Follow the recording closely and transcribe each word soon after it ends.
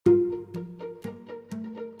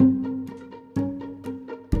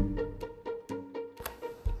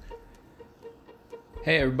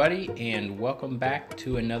Hey everybody, and welcome back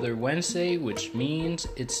to another Wednesday, which means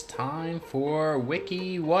it's time for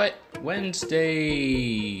Wiki What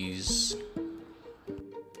Wednesdays.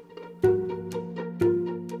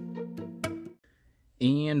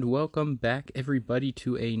 And welcome back everybody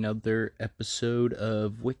to another episode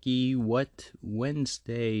of Wiki What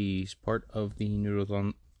Wednesdays, part of the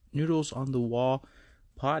Noodles on the Wall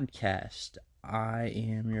podcast. I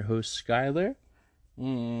am your host Skylar.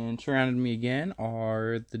 And surrounding me again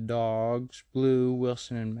are the dogs, Blue,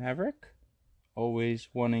 Wilson, and Maverick. Always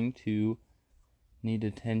wanting to need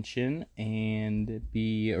attention and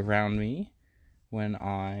be around me when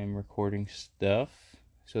I'm recording stuff,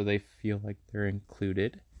 so they feel like they're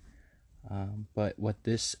included. But what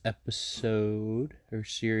this episode or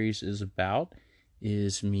series is about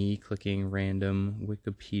is me clicking random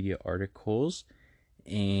Wikipedia articles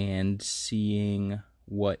and seeing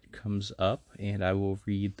what comes up, and I will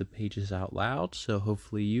read the pages out loud, so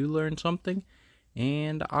hopefully you learn something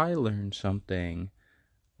and I learn something.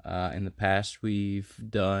 In the past we've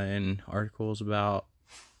done articles about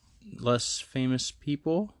less famous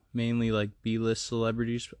people, mainly like B-list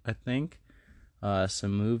celebrities, I think,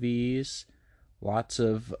 some movies, lots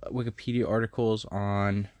of Wikipedia articles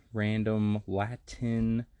on random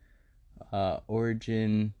Latin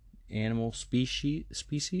origin animal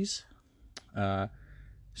species.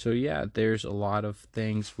 So yeah, there's a lot of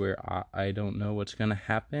things where I don't know what's going to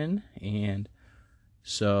happen, and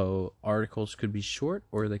so articles could be short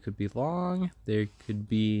or they could be long. They could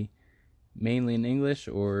be mainly in English,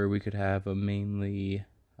 or we could have a mainly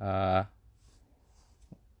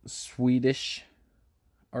Swedish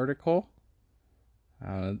article.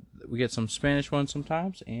 We get some Spanish ones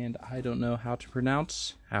sometimes, and I don't know how to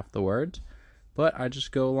pronounce half the words, but I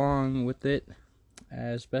just go along with it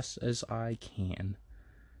as best as I can.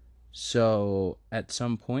 So at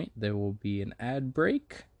some point there will be an ad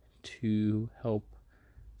break to help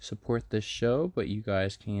support this show, but you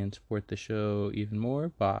guys can support the show even more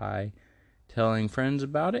by telling friends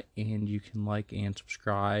about it, and you can like and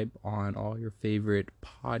subscribe on all your favorite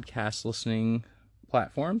podcast listening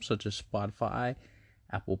platforms such as Spotify,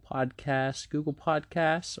 Apple Podcasts, Google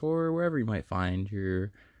Podcasts, or wherever you might find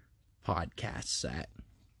your podcasts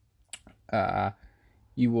at.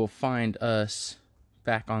 You will find us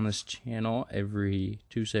back on this channel every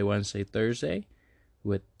Tuesday, Wednesday, Thursday,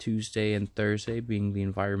 with Tuesday and Thursday being the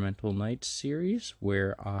Environmental Nights series,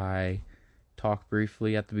 where I talk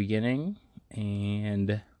briefly at the beginning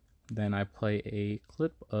and then I play a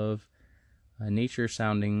clip of a nature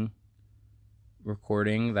sounding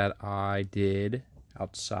recording that I did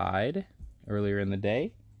outside earlier in the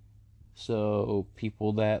day, so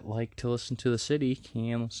people that like to listen to the city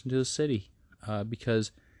can listen to the city,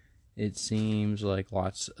 because it seems like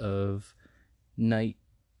lots of night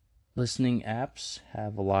listening apps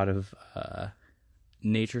have a lot of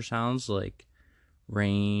nature sounds like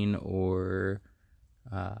rain or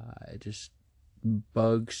just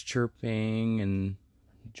bugs chirping and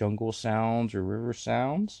jungle sounds or river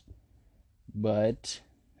sounds. But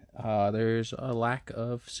there's a lack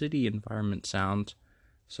of city environment sounds.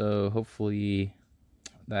 So hopefully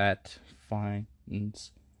that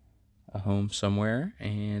finds a home somewhere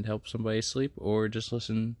and help somebody sleep, or just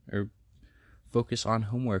listen or focus on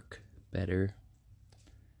homework better.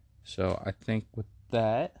 So I think with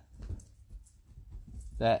that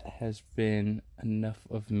has been enough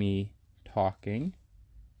of me talking,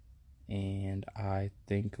 and I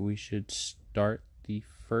think we should start the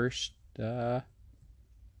first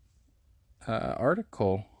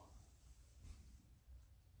article.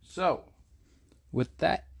 So with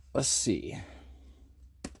that, let's see.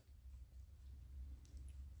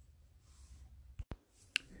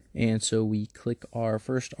 And so we click our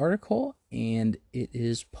first article, and it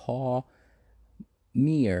is Paul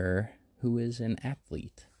Meier, who is an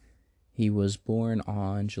athlete. He was born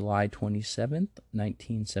on July 27th,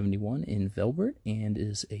 1971 in Velbert, and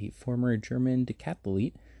is a former German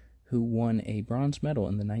decathlete who won a bronze medal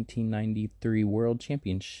in the 1993 World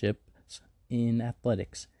Championships in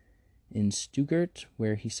athletics in Stuttgart,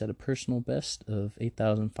 where he set a personal best of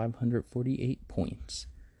 8,548 points.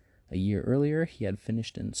 A year earlier, he had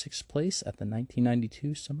finished in 6th place at the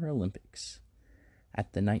 1992 Summer Olympics.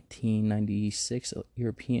 At the 1996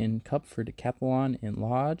 European Cup for Decathlon in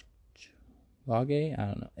Lage,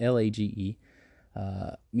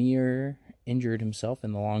 Meier injured himself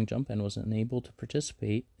in the long jump and was unable to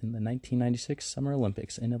participate in the 1996 Summer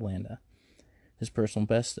Olympics in Atlanta. His personal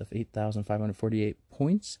best of 8,548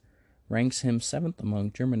 points ranks him 7th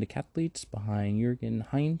among German decathletes, behind Jürgen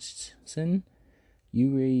Heinzen,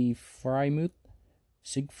 Yuri Freimuth,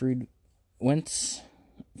 Siegfried Wentz,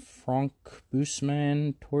 Frank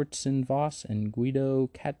Bussmann, Torsten Voss, and Guido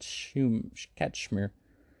Katschmer.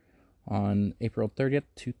 On April 30th,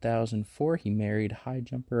 2004, he married high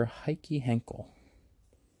jumper Heike Henkel,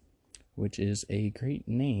 which is a great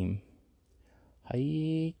name.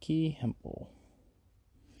 Heike Henkel.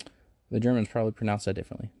 The Germans probably pronounce that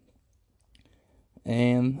differently.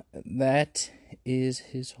 And that is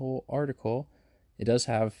his whole article. It does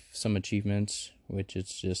have some achievements, which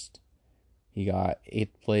it's just he got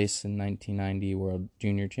 8th place in 1990 World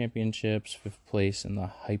Junior Championships, 5th place in the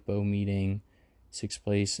Hypo meeting, 6th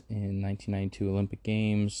place in 1992 Olympic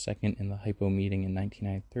Games, 2nd in the Hypo meeting in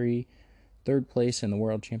 1993, 3rd place in the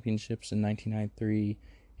World Championships in 1993,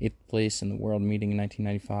 8th place in the World meeting in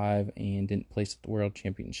 1995, and didn't place at the World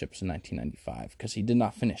Championships in 1995 because he did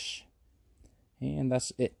not finish. And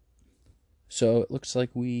that's it. So it looks like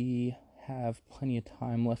we have plenty of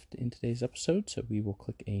time left in today's episode, so we will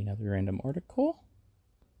click another random article.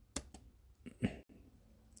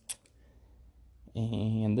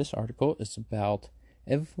 And this article is about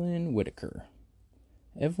Evelyn Whitaker.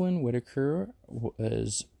 Evelyn Whitaker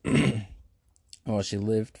was, she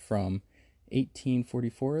lived from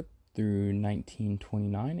 1844 through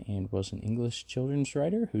 1929 and was an English children's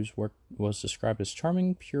writer whose work was described as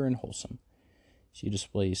charming, pure, and wholesome. She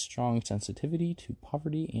displays strong sensitivity to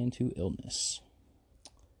poverty and to illness.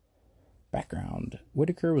 Background.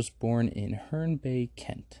 Whitaker was born in Herne Bay,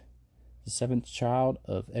 Kent, the 7th child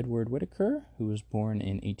of Edward Whitaker, who was born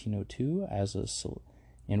in 1802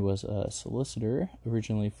 and was a solicitor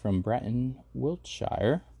originally from Bratton,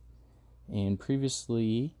 Wiltshire, and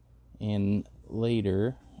previously and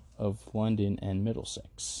later of London and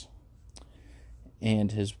Middlesex.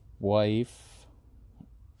 And his wife,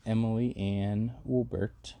 Emily Ann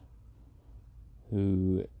Woolbert,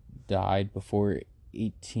 who died before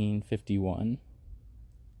 1851.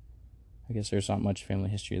 I guess there's not much family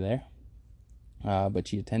history there. But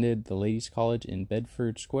she attended the Ladies' College in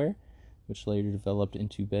Bedford Square, which later developed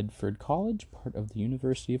into Bedford College, part of the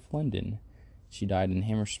University of London. She died in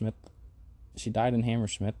Hammersmith,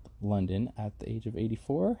 London, at the age of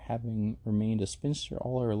 84, having remained a spinster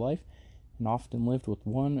all her life and often lived with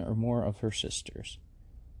one or more of her sisters.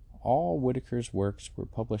 All Whitaker's works were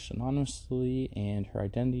published anonymously, and her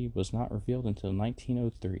identity was not revealed until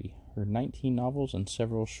 1903. Her 19 novels and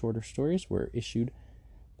several shorter stories were issued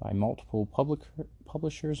by multiple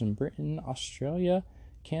publishers in Britain, Australia,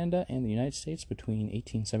 Canada, and the United States between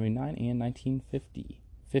 1879 and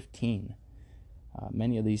 1915.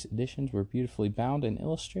 Many of these editions were beautifully bound and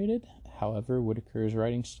illustrated. However, Whitaker's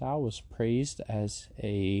writing style was praised as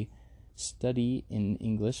a study in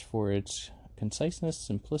English for its conciseness,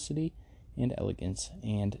 simplicity, and elegance,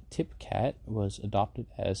 and Tip Cat was adopted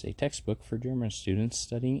as a textbook for German students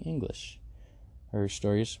studying English. Her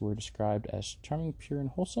stories were described as charming, pure, and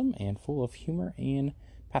wholesome, and full of humor and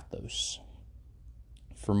pathos.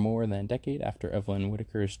 For more than a decade after Evelyn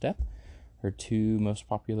Whitaker's death, her two most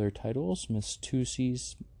popular titles, Miss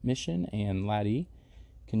Tussie's Mission and Laddie,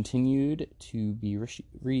 continued to be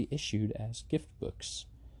reissued as gift books.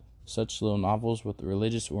 Such little novels with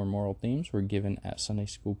religious or moral themes were given at Sunday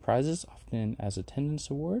school prizes, often as attendance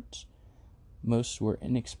awards. Most were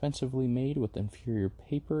inexpensively made with inferior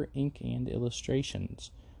paper, ink, and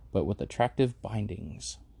illustrations, but with attractive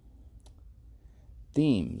bindings.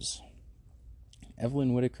 Themes.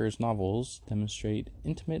 Evelyn Whitaker's novels demonstrate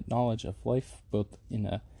intimate knowledge of life both in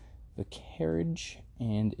a vicarage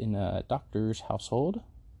and in a doctor's household,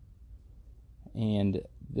 and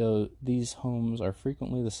these homes are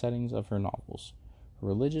frequently the settings of her novels. Her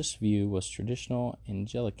religious view was traditional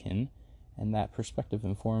Anglican, and that perspective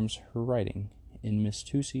informs her writing. In Miss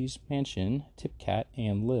Tussie's Mansion, Tip Cat,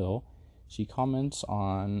 and Lil, she comments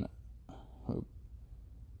on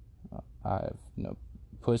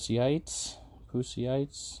Pussyites,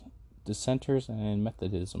 dissenters, and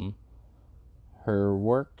Methodism. Her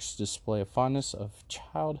works display a fondness of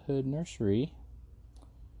childhood nursery,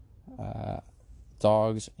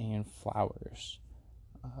 dogs, and flowers.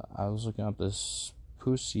 I was looking up this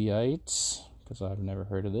Pussyites because I've never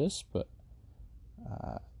heard of this, but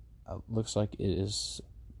it looks like it is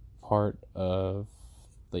part of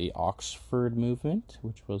the Oxford movement,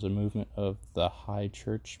 which was a movement of the High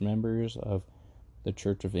Church members of the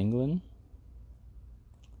Church of England.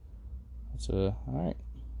 So, alright.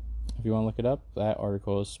 If you want to look it up, that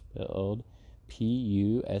article is spelled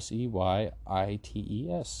Pussyites.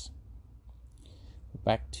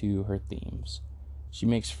 Back to her themes. She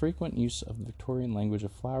makes frequent use of the Victorian language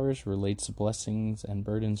of flowers, relates the blessings and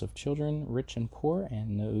burdens of children, rich and poor,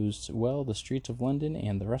 and knows well the streets of London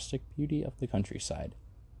and the rustic beauty of the countryside.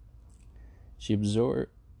 She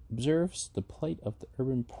observes the plight of the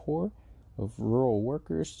urban poor, of rural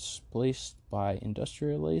workers displaced by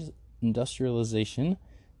industrialization,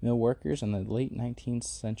 mill workers, and the late 19th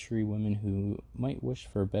century women who might wish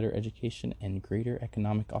for a better education and greater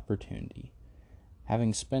economic opportunity.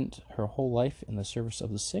 Having spent her whole life in the service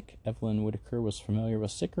of the sick, Evelyn Whitaker was familiar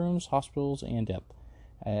with sick rooms, hospitals, and death,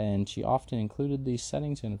 and she often included these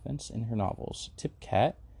settings and events in her novels. Tip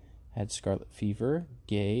Cat had scarlet fever,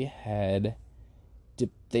 Gay had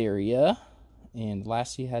diphtheria, and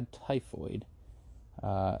Lassie had typhoid.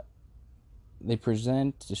 They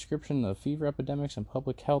present description of fever epidemics and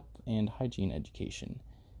public health and hygiene education.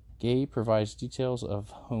 Gay provides details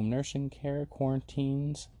of home nursing care,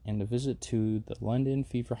 quarantines, and a visit to the London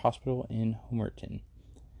Fever Hospital in Homerton.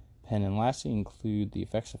 Pen and Lassie include the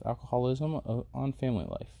effects of alcoholism on family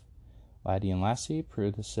life. Laddie and Lassie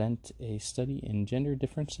present a study in gender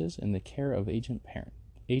differences in the care of aging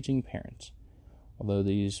parents. Although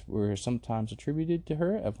these were sometimes attributed to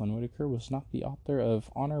her, Evelyn Whitaker was not the author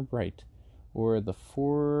of Honor Bright, or The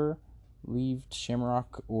Four-Leaved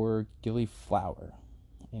Shamrock, or Gillyflower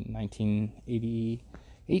in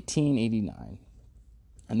 1889.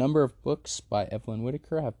 A number of books by Evelyn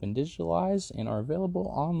Whitaker have been digitalized and are available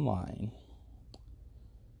online.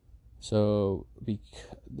 So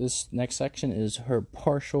this next section is her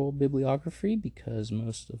partial bibliography, because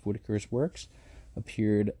most of Whitaker's works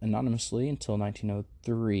appeared anonymously until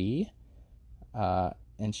 1903,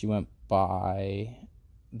 and she went by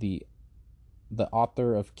the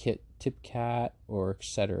author of Tip Cat or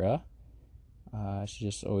etc. She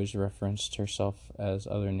just always referenced herself as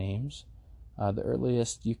other names. The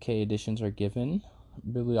earliest UK editions are given.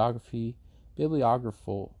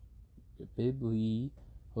 Bibliographical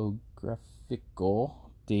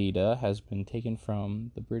data has been taken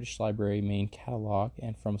from the British Library main catalogue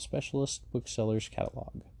and from Specialist Booksellers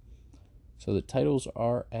catalogue. So the titles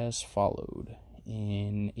are as followed.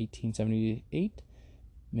 In 1878,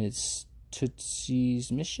 Miss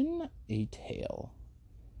Tootsie's Mission, A Tale.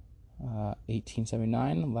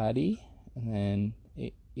 1879, Laddie. And then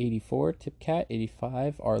 84, Tip Cat.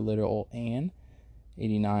 85, Our Little Anne.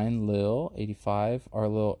 89, Lil. 85, Our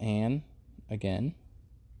Little Anne again.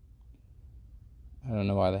 I don't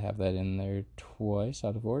know why they have that in there twice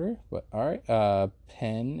out of order, but alright.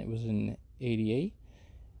 Pen, it was in 88.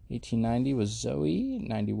 1890 was Zoe.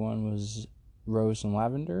 91 was Rose and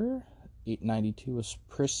Lavender. 892 was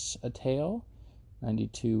Pris a Tale.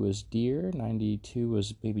 92 was Deer. 92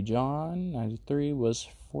 was Baby John. 93 was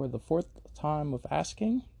For the Fourth Time of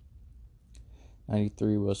Asking.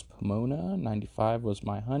 93 was Pomona. 95 was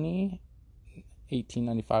My Honey.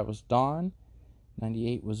 1895 was Dawn.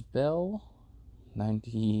 98 was Belle.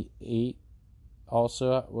 98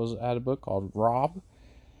 also had a book called Rob.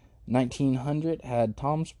 1900 had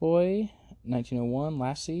Tom's Boy. 1901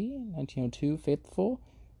 Lassie. 1902 Faithful.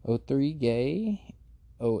 03 Gay.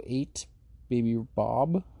 08 Baby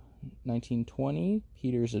Bob. 1920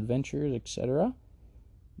 Peter's Adventures, etc.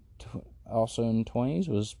 Also in 20s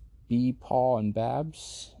was B, Paul, and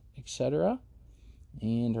Babs, etc.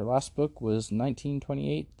 And her last book was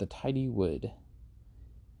 1928 The Tidy Wood.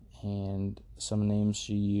 And some names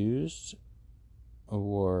she used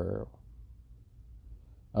were,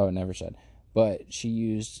 it never said, but she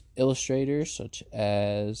used illustrators such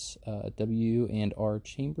as W and R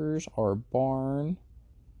Chambers, R Barn,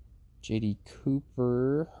 J.D.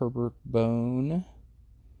 Cooper, Herbert Bone,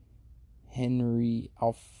 Henry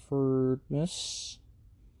Alfredmus,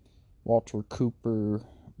 Walter Cooper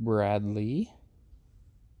Bradley,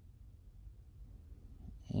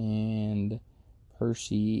 and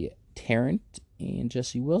Percy Tarrant, and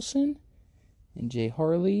Jesse Wilson, and J.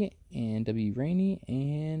 Harley, and W. Rainey,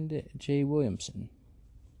 and J. Williamson,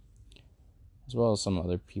 as well as some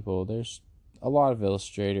other people. There's a lot of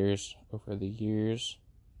illustrators over the years.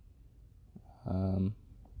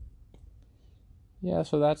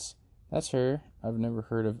 So that's her. I've never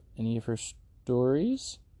heard of any of her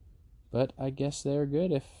stories, but I guess they're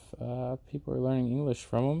good if people are learning English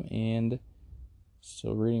from them and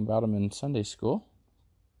still reading about them in Sunday school.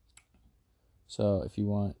 So if you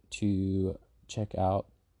want to check out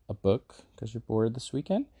a book because you're bored this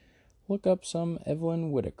weekend, look up some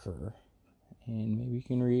Evelyn Whitaker, and maybe you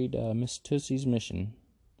can read Miss Tootsie's Mission.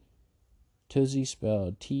 Tootsie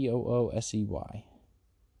spelled Toosey.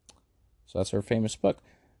 So that's her famous book.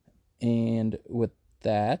 And with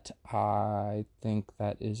that, I think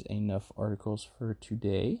that is enough articles for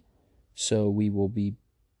today. So we will be,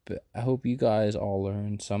 I hope you guys all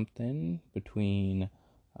learned something between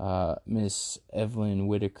Miss Evelyn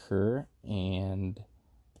Whitaker and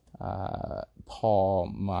Paul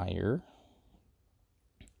Meyer.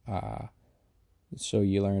 So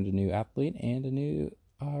you learned a new athlete and a new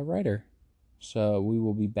writer. So we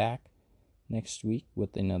will be back next week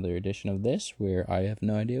with another edition of this where I have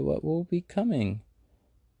no idea what will be coming.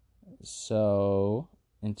 So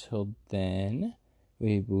until then,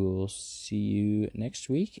 we will see you next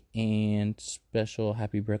week, and special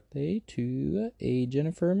happy birthday to a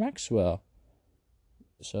Jennifer Maxwell.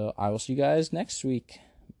 So I will see you guys next week.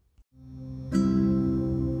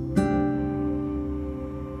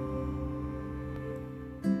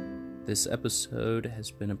 This episode has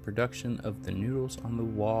been a production of the Noodles on the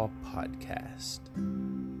Wall podcast.